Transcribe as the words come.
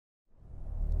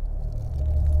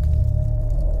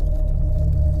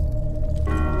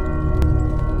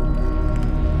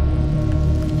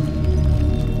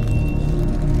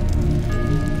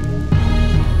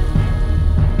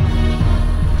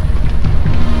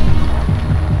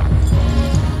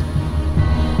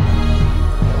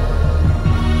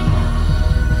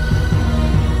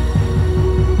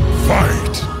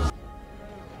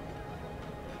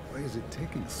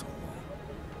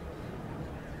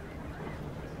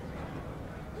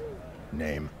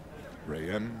Name?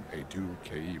 Rayen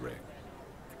A2KE Ray.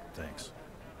 Thanks.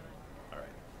 Alright.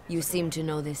 You seem to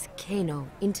know this Kano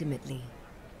intimately.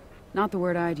 Not the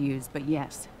word I'd use, but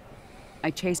yes.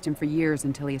 I chased him for years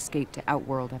until he escaped to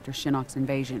Outworld after Shinnok's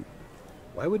invasion.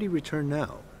 Why would he return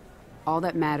now? All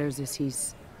that matters is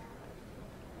he's...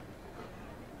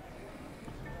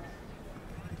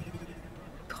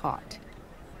 caught.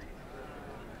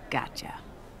 Gotcha.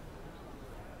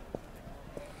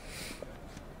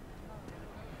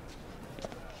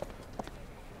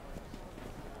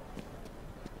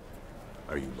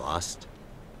 Are you lost?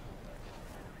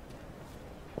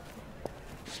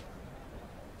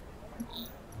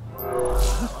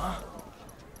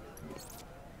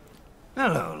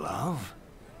 Hello, love.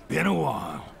 Been a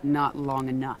while. Not long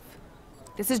enough.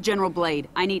 This is General Blade.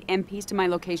 I need MPs to my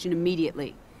location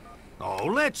immediately. Oh,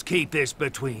 let's keep this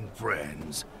between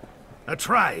friends. A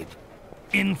trade.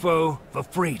 Info for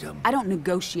freedom. I don't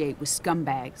negotiate with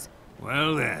scumbags.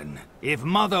 Well then, if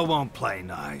mother won't play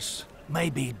nice,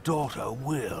 maybe daughter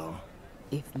will.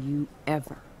 If you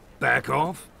ever... Back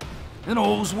off, and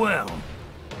all's well.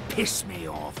 Piss me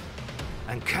off,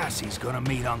 and Cassie's gonna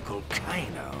meet Uncle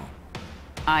Kano.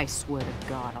 I swear to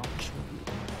God, I'll kill you.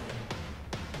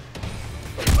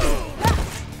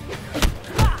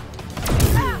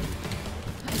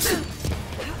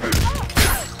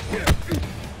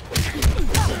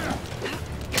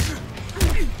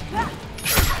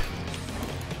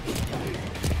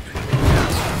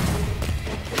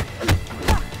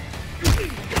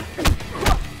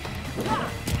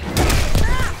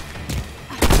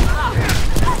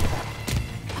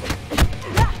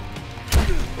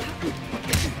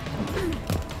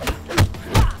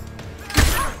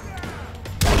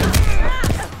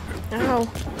 Ow.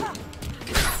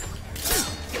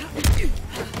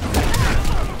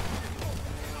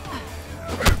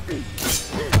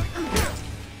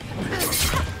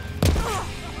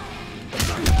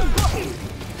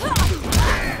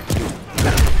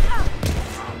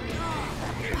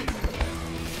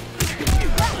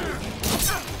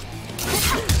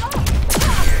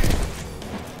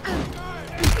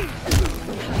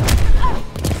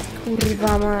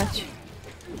 Kurwa mać.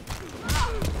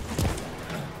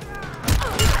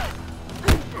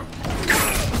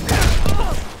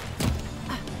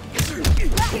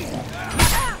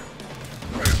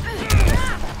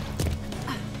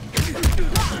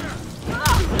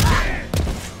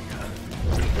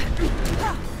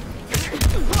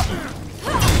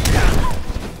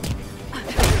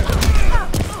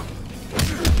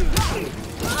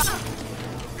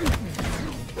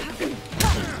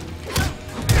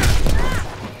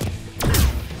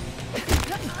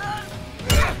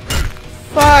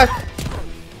 Fuck!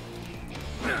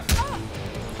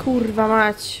 Kurwa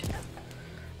mać.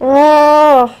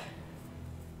 O!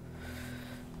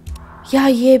 Ja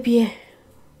jebie.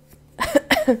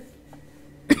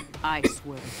 I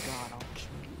swear to God, I'll kill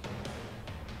you.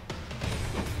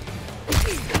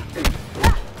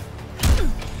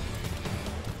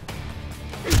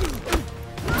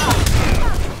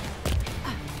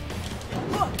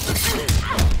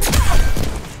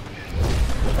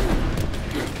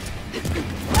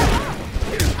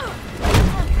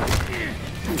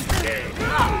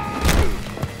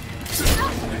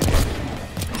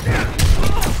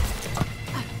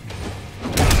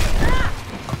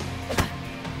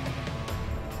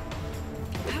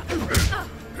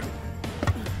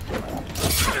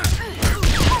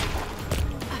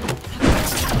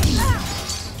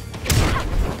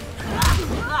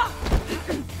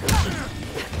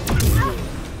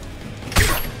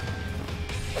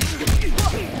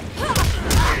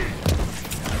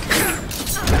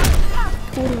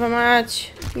 Kurwa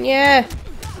mać. Nie.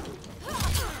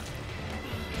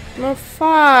 No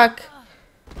fuck.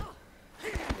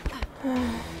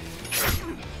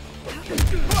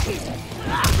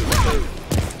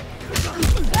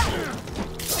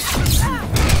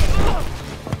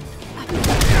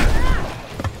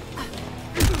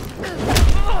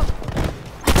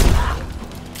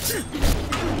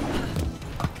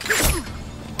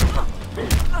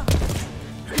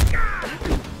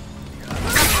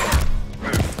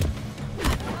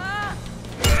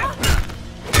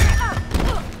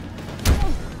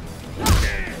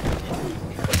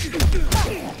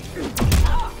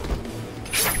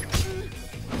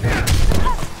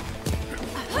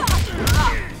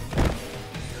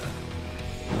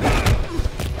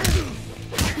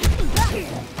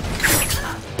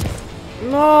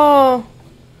 No.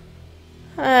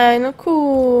 Ej, no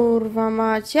kurwa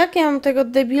mać. Jak ja mam tego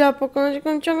debila pokonać, jak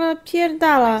on ciągle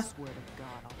napierdala?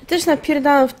 Ja też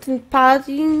napierdalam w ten pad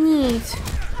i nic.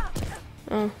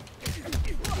 O.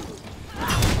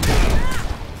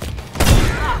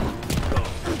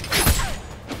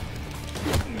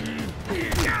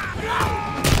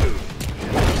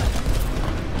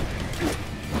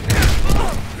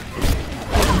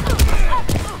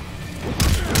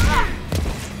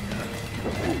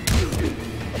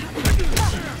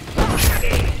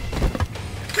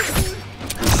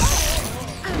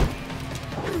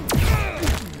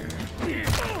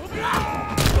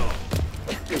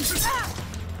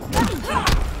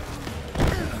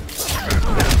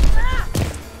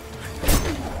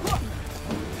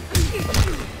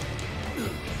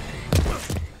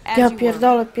 Ja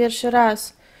pierdolę, pierwszy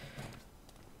raz.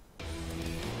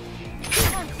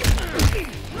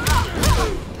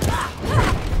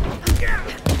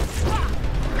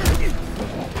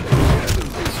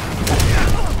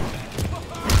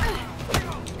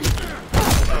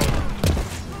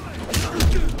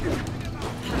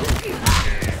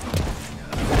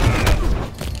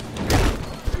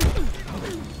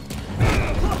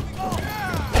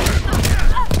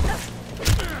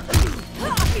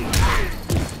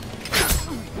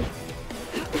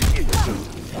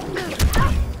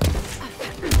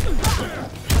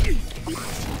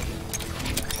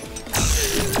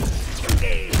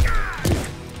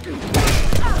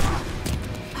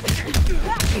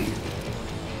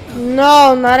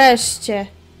 No, nareszcie.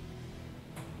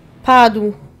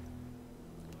 Padł.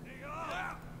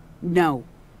 No,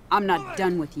 I'm not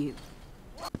done with you.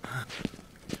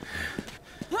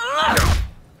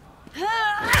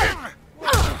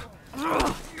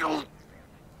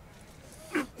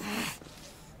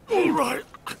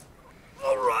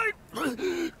 All right.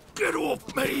 Get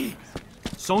off me.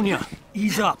 Sonia,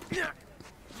 ease up.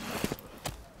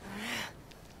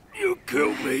 You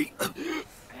kill me.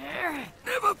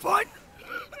 Never find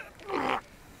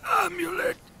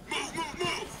amulet.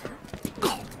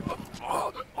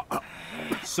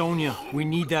 Sonia, we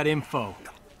need that info.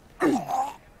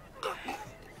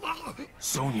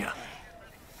 Sonia,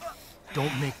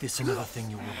 don't make this another thing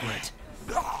you'll regret.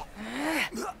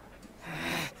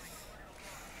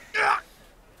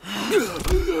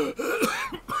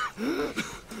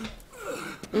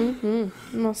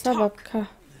 Mocna babka.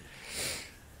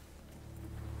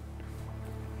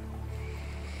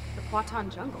 The Quatan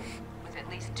jungle, with at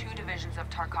least 2 divisions of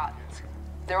Tarkatans.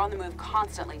 They're on the move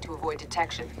constantly to avoid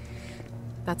detection.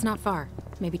 That's not far.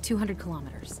 Maybe 200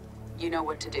 kilometers. You know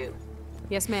what to do.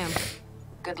 Yes, ma'am.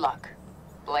 Good luck.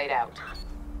 Blade out.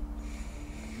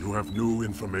 You have new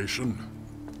information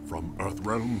from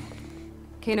Earthrealm?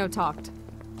 Kano talked.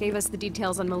 Gave us the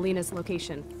details on Melina's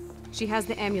location. She has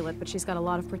the amulet, but she's got a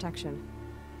lot of protection.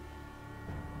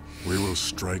 We will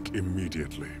strike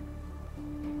immediately.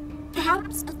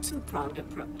 Perhaps a two-pronged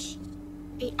approach.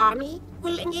 The army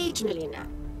will engage Melina,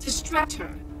 distract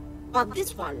her, while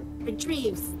this one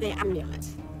retrieves the amulet.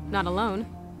 Not alone.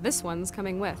 This one's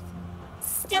coming with.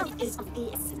 Stealth is of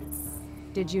the essence.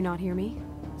 Did you not hear me?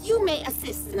 You may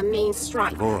assist in the main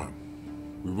strike. Aurora,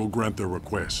 we will grant their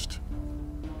request,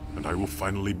 and I will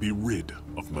finally be rid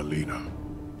of Melina.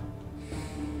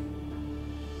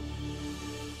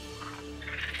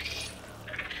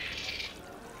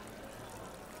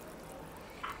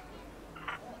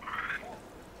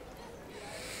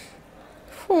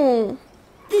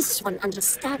 This one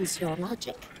understands your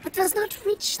logic, but does not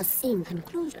reach the same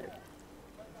conclusion.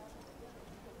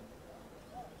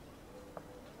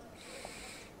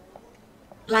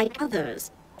 Like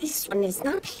others, this one is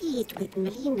not pleased with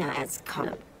Melina as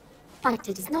Connor, but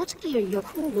it is not clear your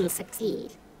crew will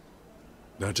succeed.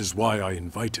 That is why I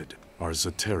invited our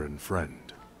Zaterran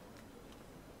friend.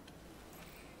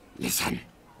 Listen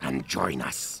and join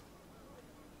us.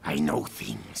 I know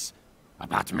things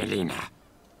about Melina.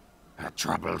 Her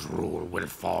troubled rule will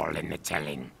fall in the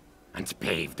telling and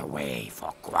pave the way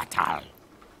for Quatal.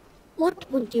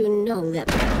 What would you know that...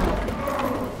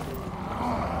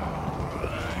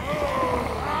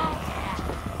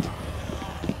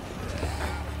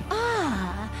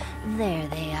 There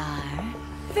they are.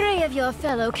 3 of your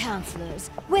fellow counselors,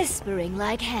 whispering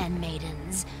like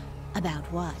handmaidens. About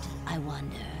what, I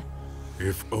wonder?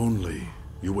 If only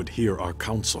you would hear our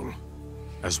counsel.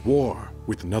 As war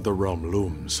with NetherRealm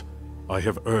looms, I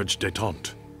have urged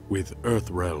detente with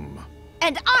Earthrealm.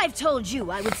 And I've told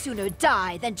you I would sooner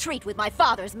die than treat with my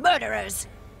father's murderers!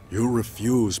 You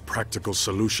refuse practical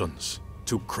solutions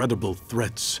to credible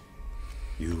threats.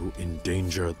 You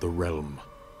endanger the realm.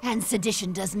 And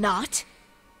sedition does not?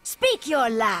 Speak your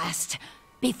last,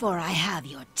 before I have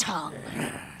your tongue.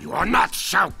 You are not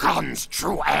Shao Kahn's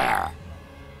true heir.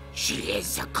 She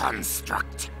is a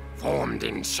construct, formed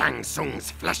in Shang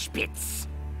Tsung's flesh pits.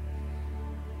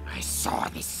 I saw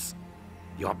this.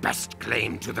 Your best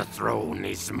claim to the throne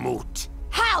is moot.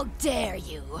 How dare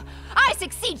you! I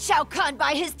succeed Shao Kahn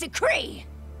by his decree!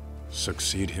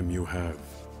 Succeed him you have,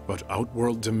 but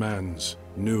Outworld demands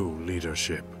new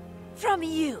leadership. From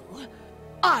you,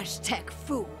 Archtech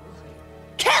fool.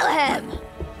 Kill him!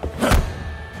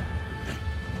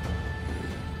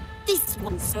 This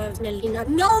one serves Melina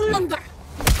no longer!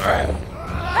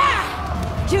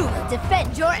 You will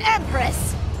defend your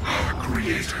Empress! Our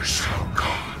creator Shao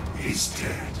Kahn is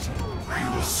dead.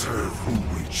 We will serve whom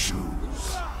we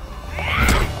choose.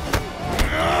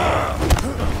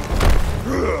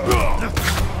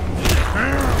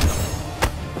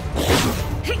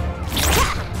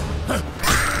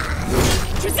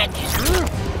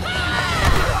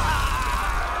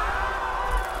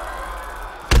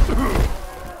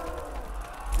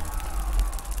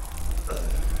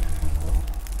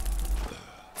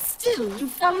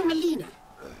 Queen Melina.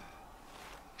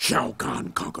 Shao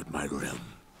Kahn conquered my realm.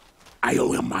 I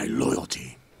owe him my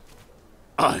loyalty.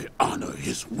 I honor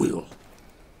his will.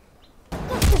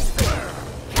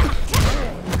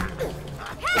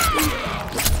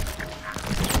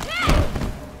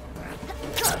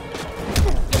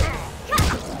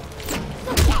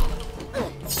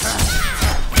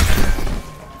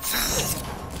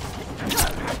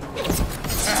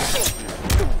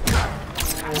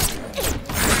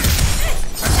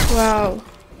 Wow.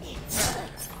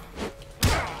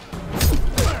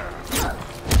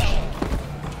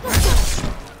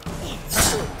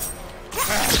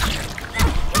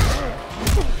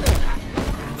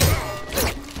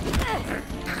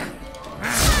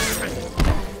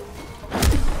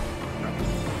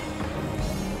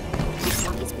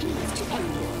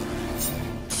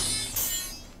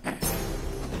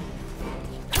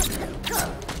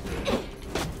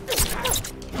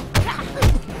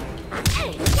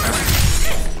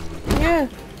 Nie.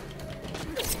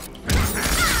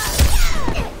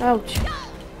 Auć.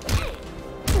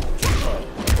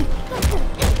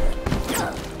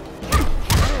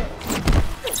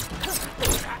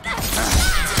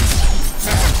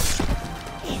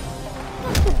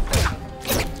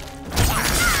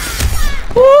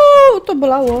 To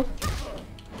bolało.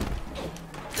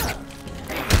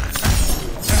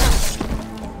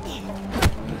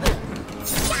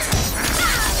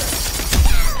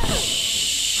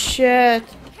 Shit.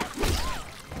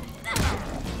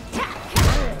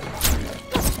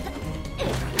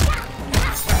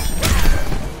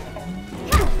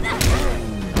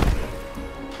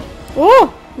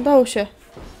 O! Udało się.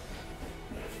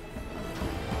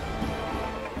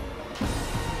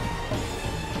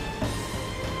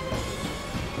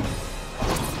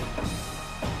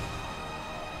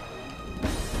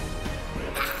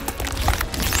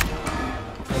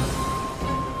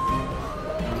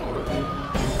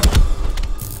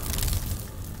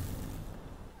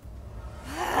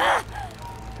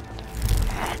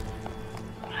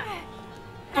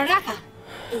 Baraka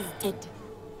is dead.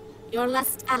 Your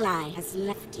last ally has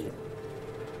left you.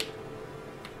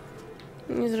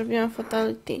 Nie zrobiłam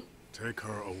fatality. Take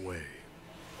her away.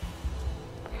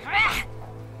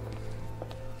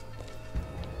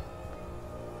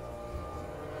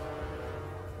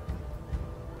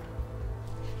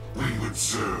 We would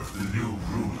serve the new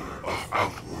ruler of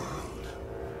Outworld.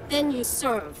 Then you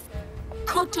serve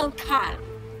Kotal Khan.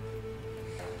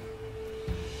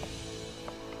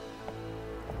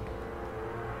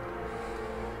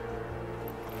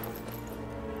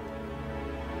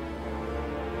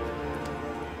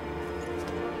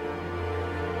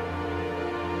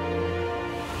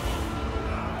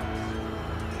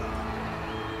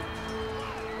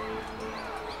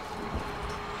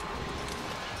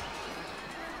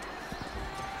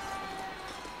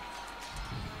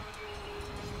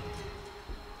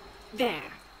 There.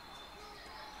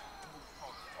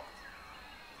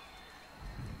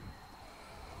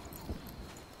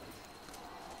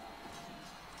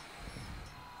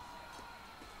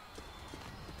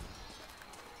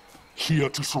 Here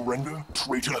to surrender,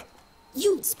 traitor?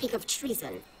 You speak of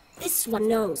treason. This one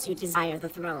knows you desire the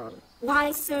throne.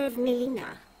 Why serve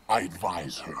Melina? I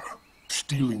advise her.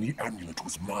 Stealing the amulet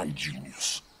was my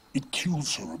genius. It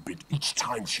kills her a bit each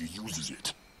time she uses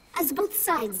it. As both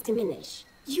sides diminish,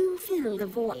 you fill the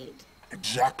void.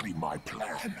 Exactly my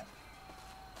plan.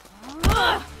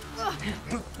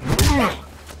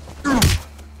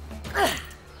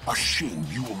 A shame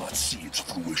you will not see its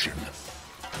fruition.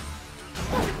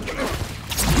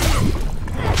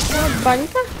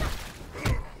 Bańka?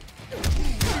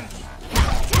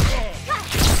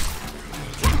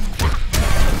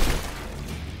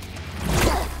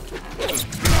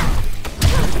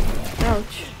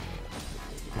 Auć.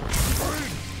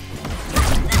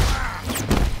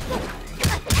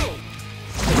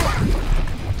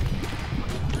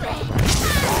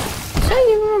 Co ja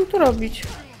nie mam tu robić?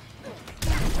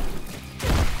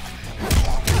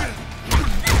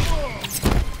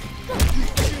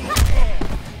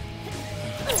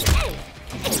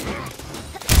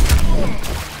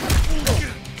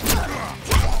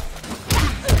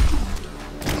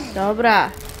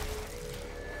 Dobra.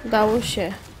 Udało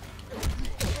się.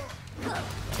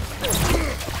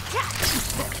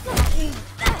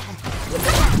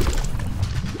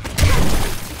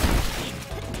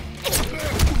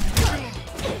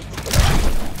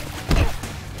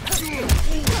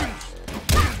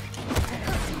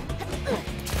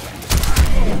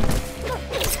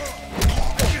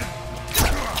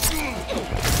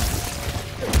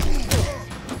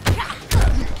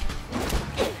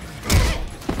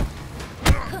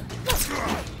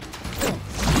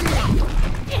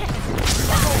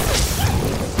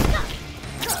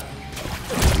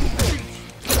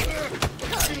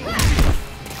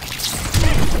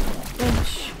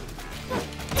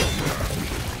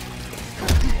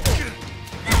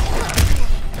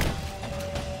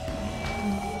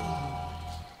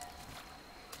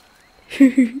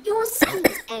 Your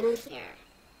schemes end here.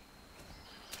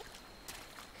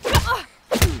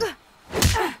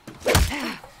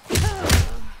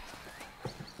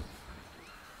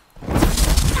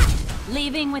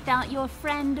 Leaving without your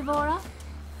friend, Devora?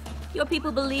 Your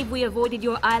people believe we avoided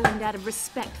your island out of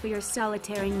respect for your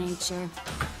solitary nature.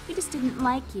 We just didn't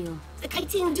like you. The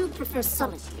Kaitin do prefer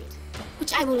solitude,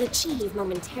 which I will achieve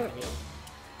momentarily.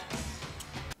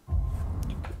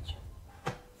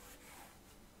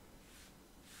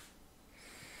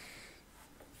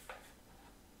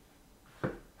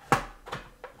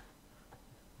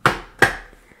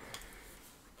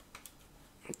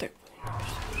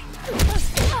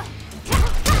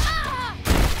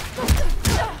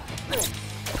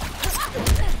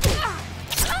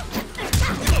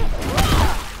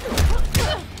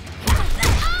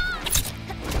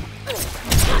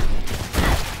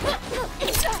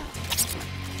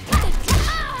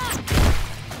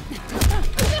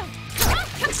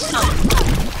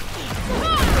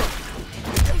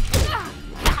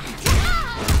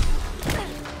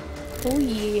 Oh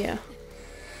yeah.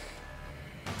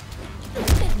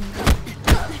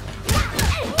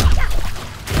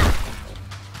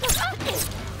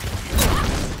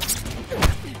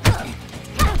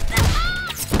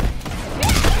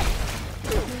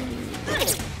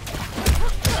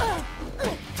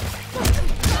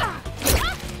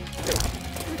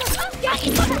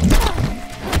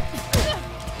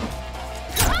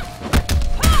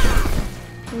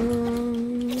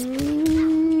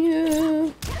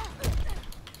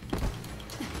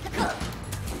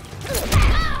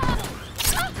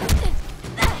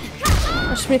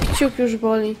 Aż mnie kciuk już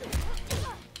boli.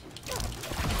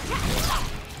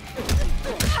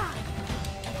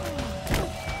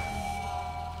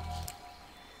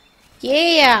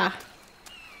 Yeah!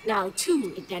 Now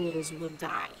 2 Daniels will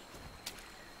die.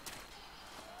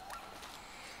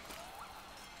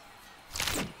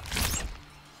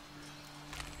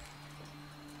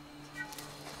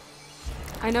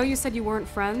 I know you said you weren't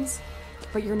friends,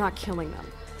 but you're not killing them.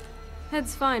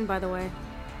 Head's fine, by the way.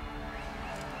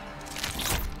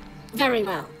 Very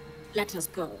well. Let us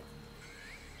go.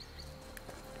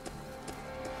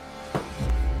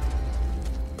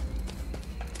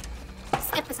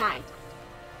 Step aside.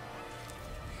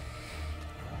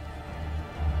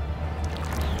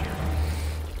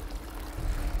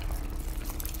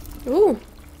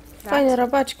 Fajne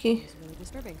robaczki.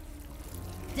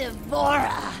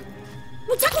 Devora!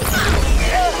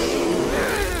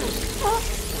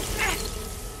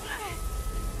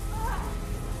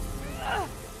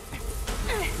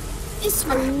 This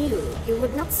one knew you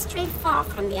would not stray far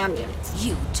from the amulet.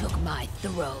 You took my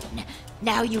throne.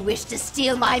 Now you wish to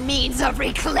steal my means of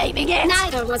reclaiming it?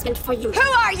 Neither was meant for you.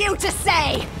 Who are you to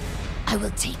say? I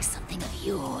will take something of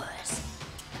yours.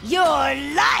 Your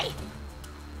life!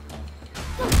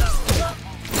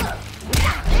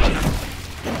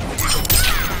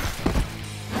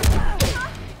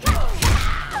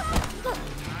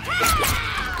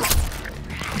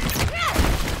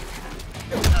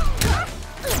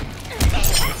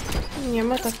 Nie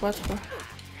ma tak łatwo.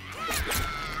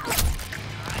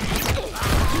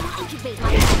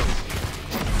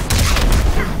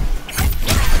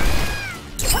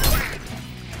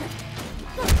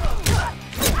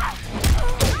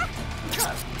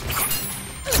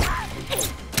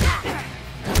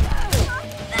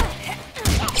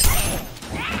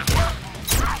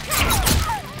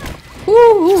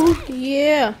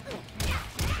 Yeah.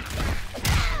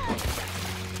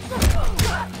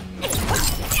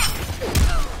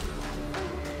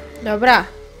 Dobra,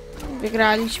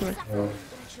 wygraliśmy.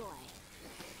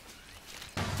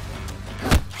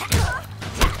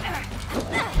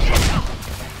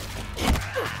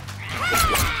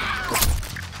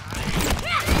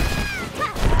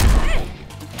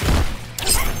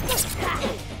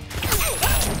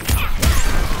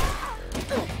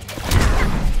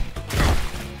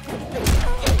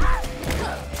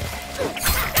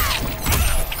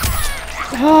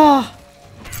 Oh.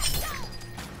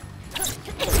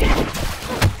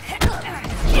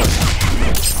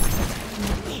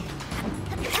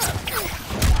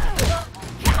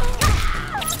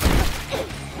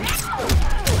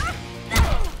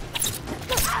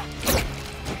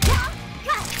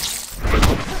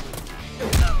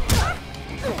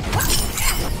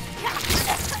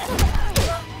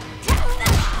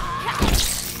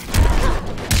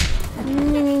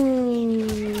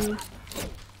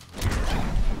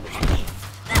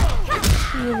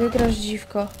 Nie wygrasz,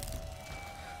 dziwko.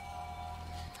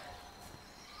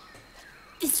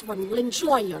 This one will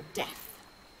enjoy your death.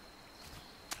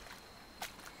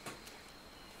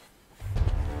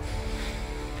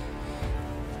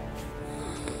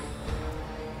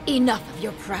 Enough of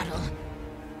your prattle.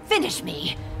 Finish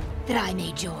me, that I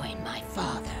may join my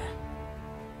father.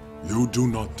 You do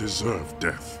not deserve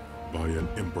death by an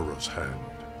emperor's hand.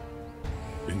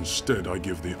 Instead, I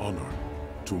give the honor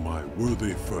to my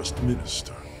worthy first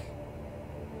minister.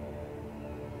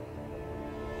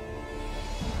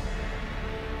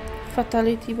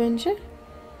 Fatality będzie?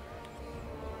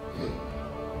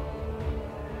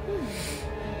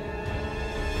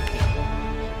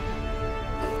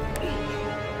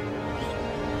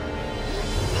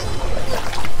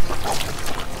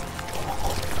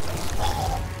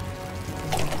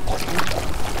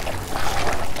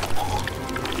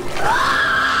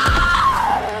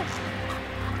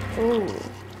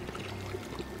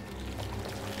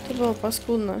 To było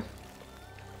paskudne.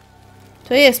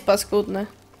 To jest paskudne.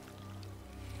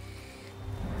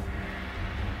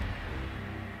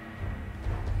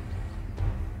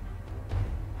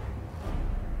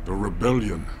 The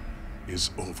rebellion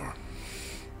is over.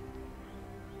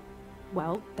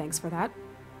 Well, thanks for that.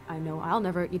 I know I'll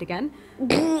never eat again.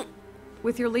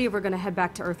 With your leave, we're gonna head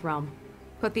back to Earthrealm.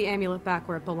 Put the amulet back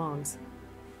where it belongs.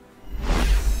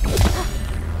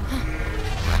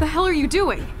 The hell are you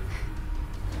doing?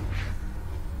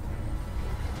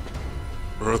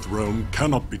 Earthrealm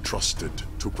cannot be trusted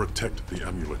to protect the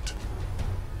amulet.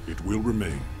 It will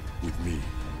remain with me.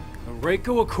 The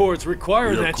Reiko Accords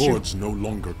require The that Accords no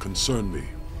longer concern me.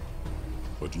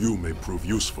 But you may prove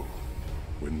useful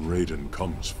when Raiden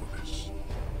comes for this.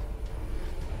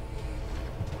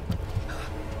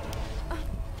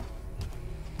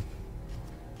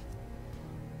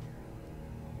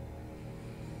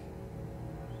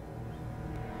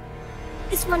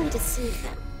 This one deceived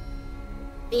them.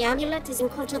 The amulet is in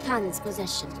Kototan's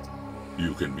possession.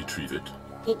 You can retrieve it.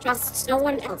 He trusts no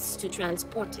one else to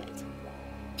transport it.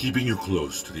 Keeping you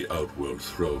close to the Outworld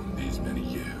throne these many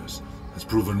years has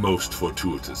proven most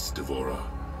fortuitous, Devora.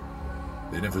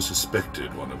 They never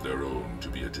suspected one of their own to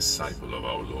be a disciple of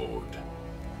our Lord.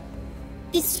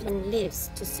 This one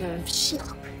lives to serve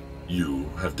Shinnok. You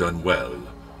have done well.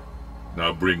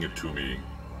 Now bring it to me.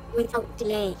 Without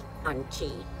delay, Quan Chi.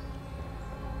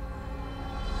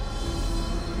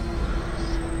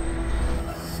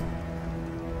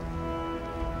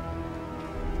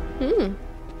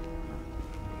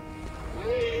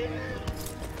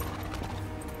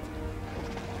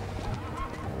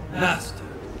 Master.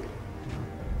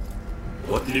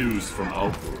 What news from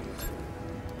Outworld?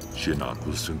 Shinnok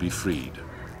will soon be freed.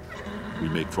 We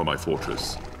make for my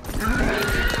fortress.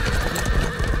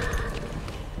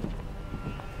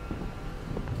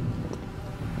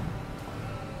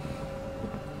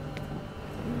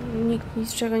 Nikt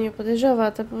niczego nie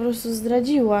podejrzewa, to po prostu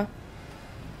zdradziła.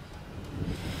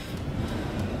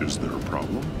 Is there a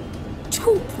problem?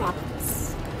 Two problems.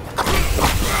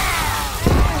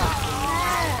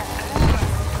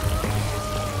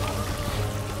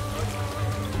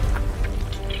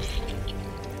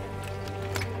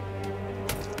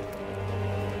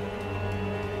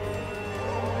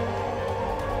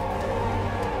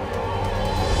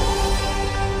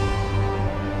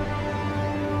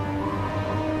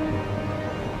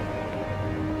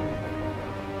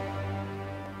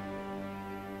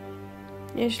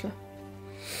 Nieźle.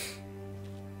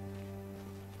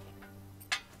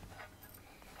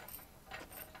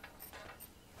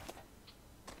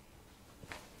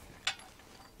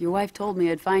 Your wife told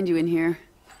me I'd find you in here.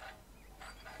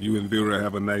 You and Vera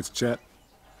have a nice chat?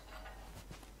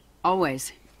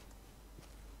 Always.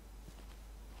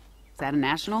 Is that a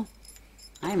national?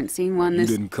 I haven't seen one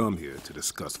this... You didn't come here to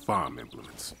discuss farm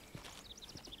implements.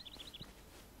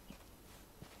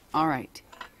 All right.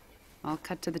 I'll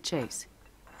cut to the chase.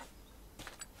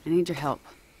 I need your help.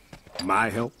 My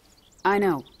help? I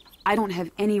know. I don't have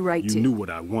any right to... You knew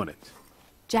what I wanted.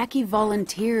 Jackie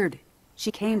volunteered.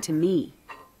 She came to me.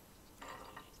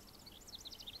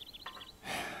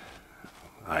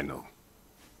 I know.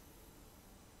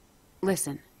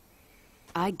 Listen.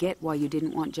 I get why you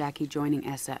didn't want Jackie joining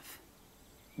SF.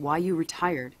 Why you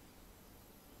retired.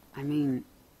 I mean,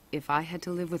 if I had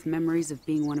to live with memories of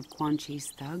being one of Quan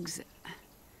Chi's thugs,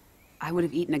 I would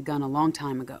have eaten a gun a long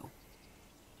time ago.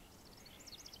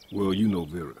 Well, you know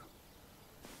Vera.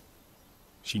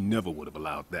 She never would have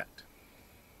allowed that.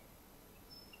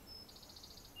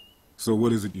 So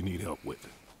what is it you need help with?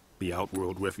 The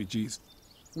Outworld refugees?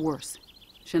 Worse.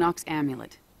 Shinnok's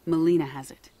amulet. Melina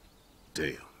has it.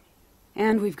 Damn.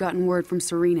 And we've gotten word from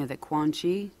Serena that Quan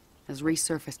Chi has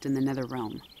resurfaced in the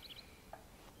NetherRealm.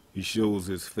 He shows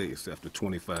his face after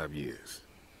 25 years,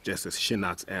 just as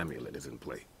Shinnok's amulet is in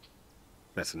play.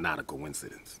 That's not a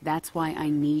coincidence. That's why I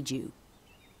need you.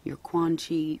 Your Quan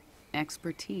Chi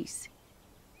expertise.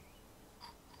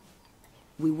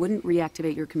 We wouldn't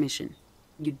reactivate your commission.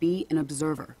 You'd be an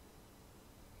observer.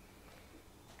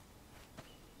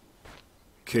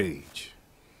 Cage.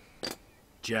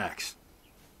 Jax.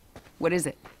 What is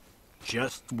it?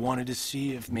 Just wanted to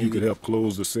see if maybe... You could help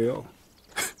close the cell?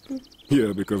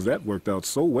 Yeah, because that worked out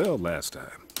so well last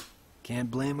time. Can't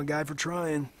blame a guy for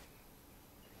trying.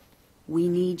 We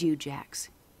need you, Jax.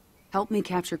 Help me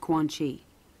capture Quan Chi.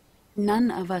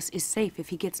 None of us is safe if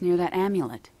he gets near that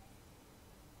amulet.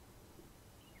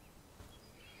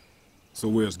 So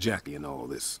where's Jackie in all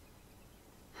this?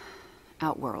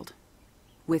 Outworld.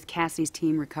 With Cassie's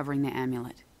team recovering the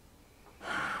amulet.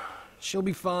 She'll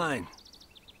be fine.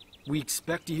 We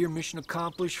expect to hear mission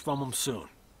accomplished from them soon.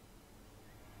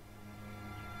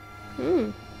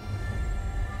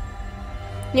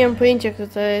 Nie mam pojęcia, kto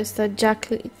to jest ta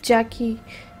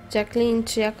Jacqueline,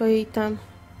 czy jako jej tam.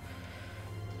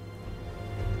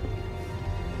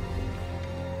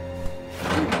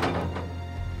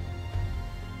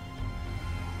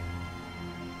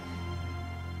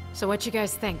 So what you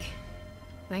guys think?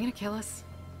 Are they gonna kill us?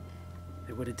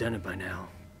 They would have done it by now.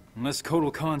 Unless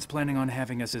Kotal Khan's planning on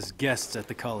having us as guests at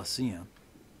the Coliseum.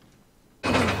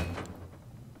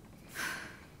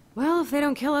 Well, if they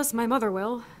don't kill us, my mother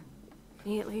will.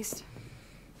 Me, at least.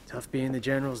 Tough being the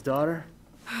General's daughter?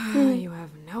 You have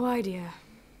no idea.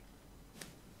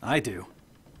 I do.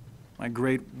 My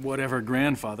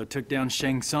great-whatever-grandfather took down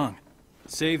Shang Tsung.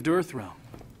 Saved Earthrealm.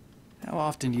 How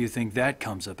often do you think that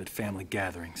comes up at family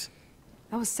gatherings?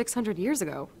 That was 600 years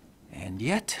ago. And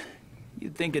yet,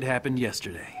 you'd think it happened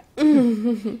yesterday.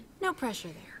 No pressure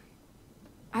there.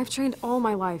 I've trained all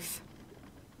my life.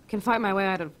 Can fight my way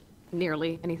out of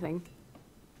nearly anything.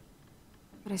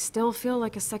 But I still feel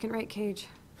like a second-rate cage.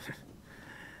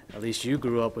 At least you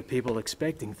grew up with people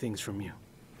expecting things from you.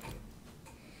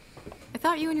 I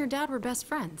thought you and your dad were best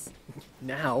friends.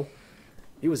 Now,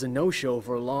 he was a no-show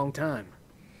for a long time.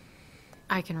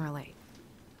 I can relate.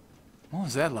 What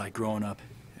was that like growing up,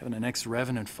 having an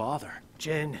ex-revenant father?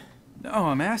 Jen. No,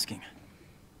 I'm asking.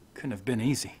 Couldn't have been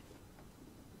easy.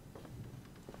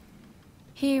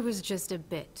 He was just a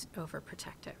bit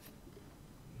overprotective.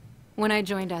 When I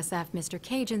joined SF, Mr.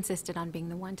 Cage insisted on being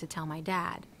the one to tell my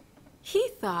dad. He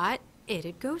thought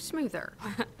it'd go smoother.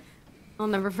 I'll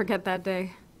never forget that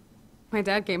day. My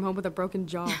dad came home with a broken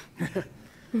jaw.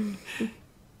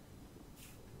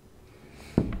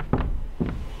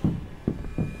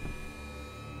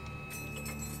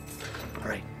 All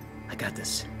right, I got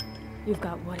this. You've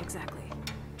got what exactly?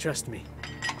 Trust me.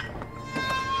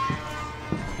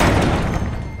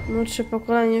 Młodsze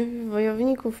pokolenie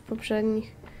wojowników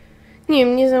poprzednich. Nie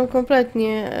wiem, nie znam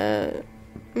kompletnie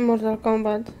Mortal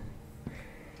Kombat.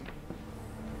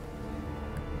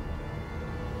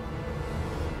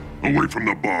 Away from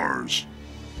the bars.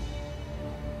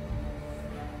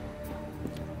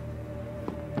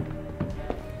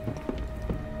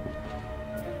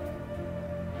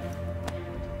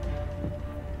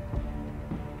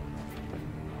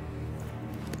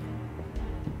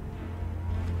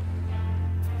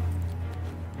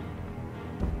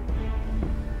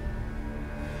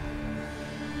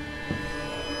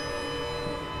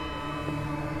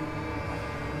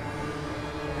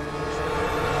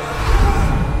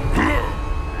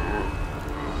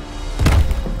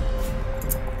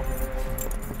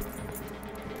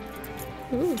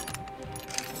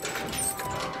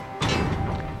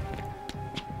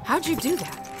 How'd you do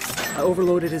that? I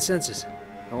overloaded his senses.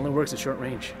 It only works at short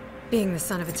range. Being the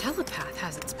son of a telepath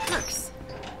has its perks.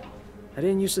 I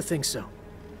didn't used to think so.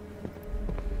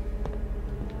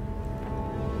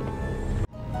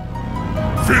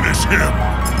 Finish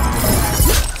him!